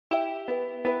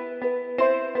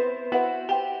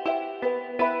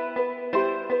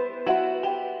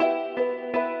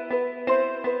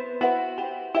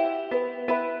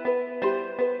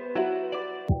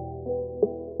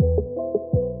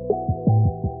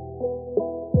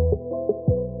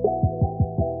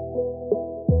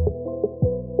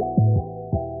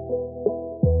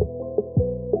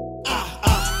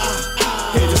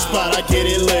spot, I get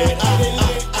it lit.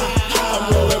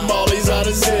 I'm rolling mollies out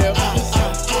of zip.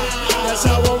 That's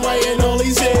how I'm writing all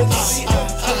these hits.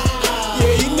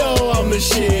 Yeah, you know I'm the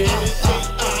shit.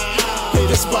 Hit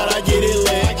the spot, I get it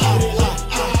lit.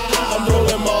 I'm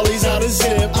rolling mollies out of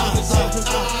zip.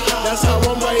 That's how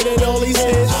I'm writing all these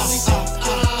hits.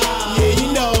 Yeah,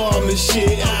 you know I'm the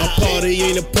shit. A party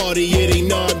ain't a party, yeah, they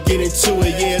know I'm getting to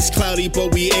it. Yeah, it's cloudy,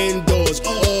 but we indoors.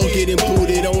 All getting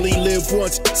booted, only live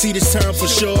once. See this time for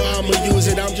sure, I'ma use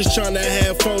it. I'm just trying to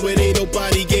have fun with ain't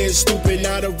nobody getting stupid.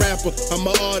 Not a rapper, I'm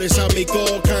an artist, I make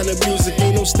all kind of music.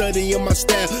 Ain't no studying my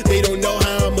style, they don't know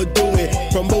how I'ma do it.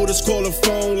 Promoters call a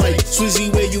phone like,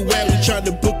 Swizzy, where you at? We trying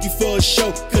to book you for a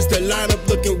show, cause the lineup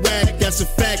looking whack, that's a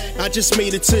fact. I just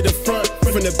made it to the front,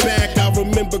 from the back. I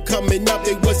remember coming up,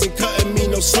 they wasn't cutting me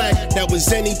no slack. That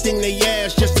was anything they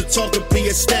asked, just to talk and be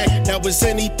a stack. That was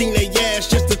anything they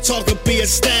asked, just to talk and be a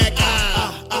stack.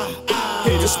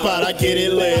 Hit the spot, I get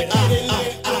it lit.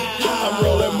 I'm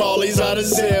rolling mollies out of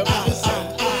zip.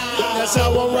 That's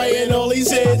how I'm writing all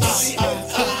these hits.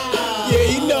 Yeah,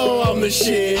 you know I'm the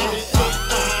shit.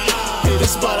 Hit the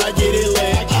spot, I get it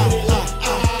lit.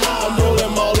 I'm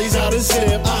rolling mollies out of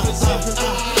zip.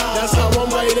 That's how I'm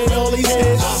writing all these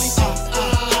hits.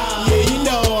 Yeah, you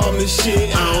know I'm the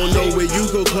shit. I don't know where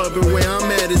you go clubbing, where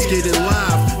I'm at is getting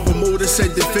live. Promoter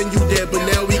said defend you there, but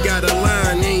now we got a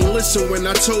line. Ain't listen when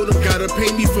I told him gotta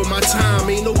pay me for my time.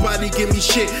 Ain't nobody give me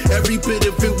shit, every bit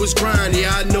of it was grind.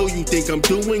 Yeah, I know you think I'm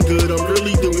doing good, I'm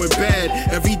really doing bad.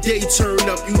 Every day turn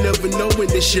up, you never know when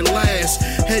this shit lasts.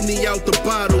 Henny out the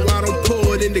bottle, I don't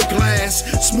pour it in the glass.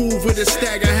 Smooth with a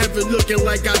stack, I have it looking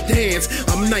like I dance.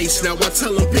 I'm nice now, I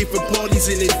tell them pay for parties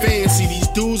in advance. See these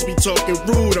dudes be talking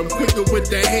rude, I'm quicker with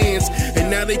their hands. And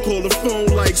now they call the phone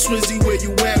like, Swizzy, where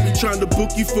you at? We trying to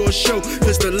book you for a show,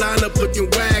 cause the lineup looking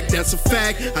whack, that's a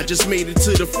fact. I just made it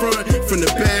to the front, from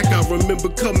the back. I remember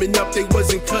coming up, they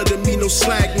wasn't cutting me no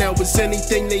slack. Now it's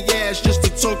anything they asked, just to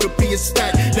talk or be a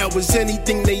stack. Now it's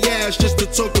anything they asked, just to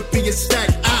talk or be a stack.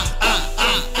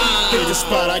 Hit the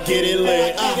spot, I get it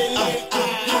lit.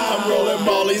 I'm rolling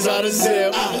mollies out of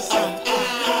zip.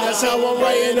 That's how I'm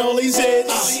writing all these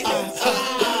hits.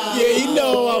 Yeah, you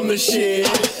know I'm the shit.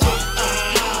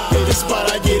 Hit the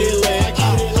spot, I get it lit.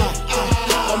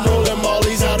 I'm rolling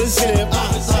mollies out of zip.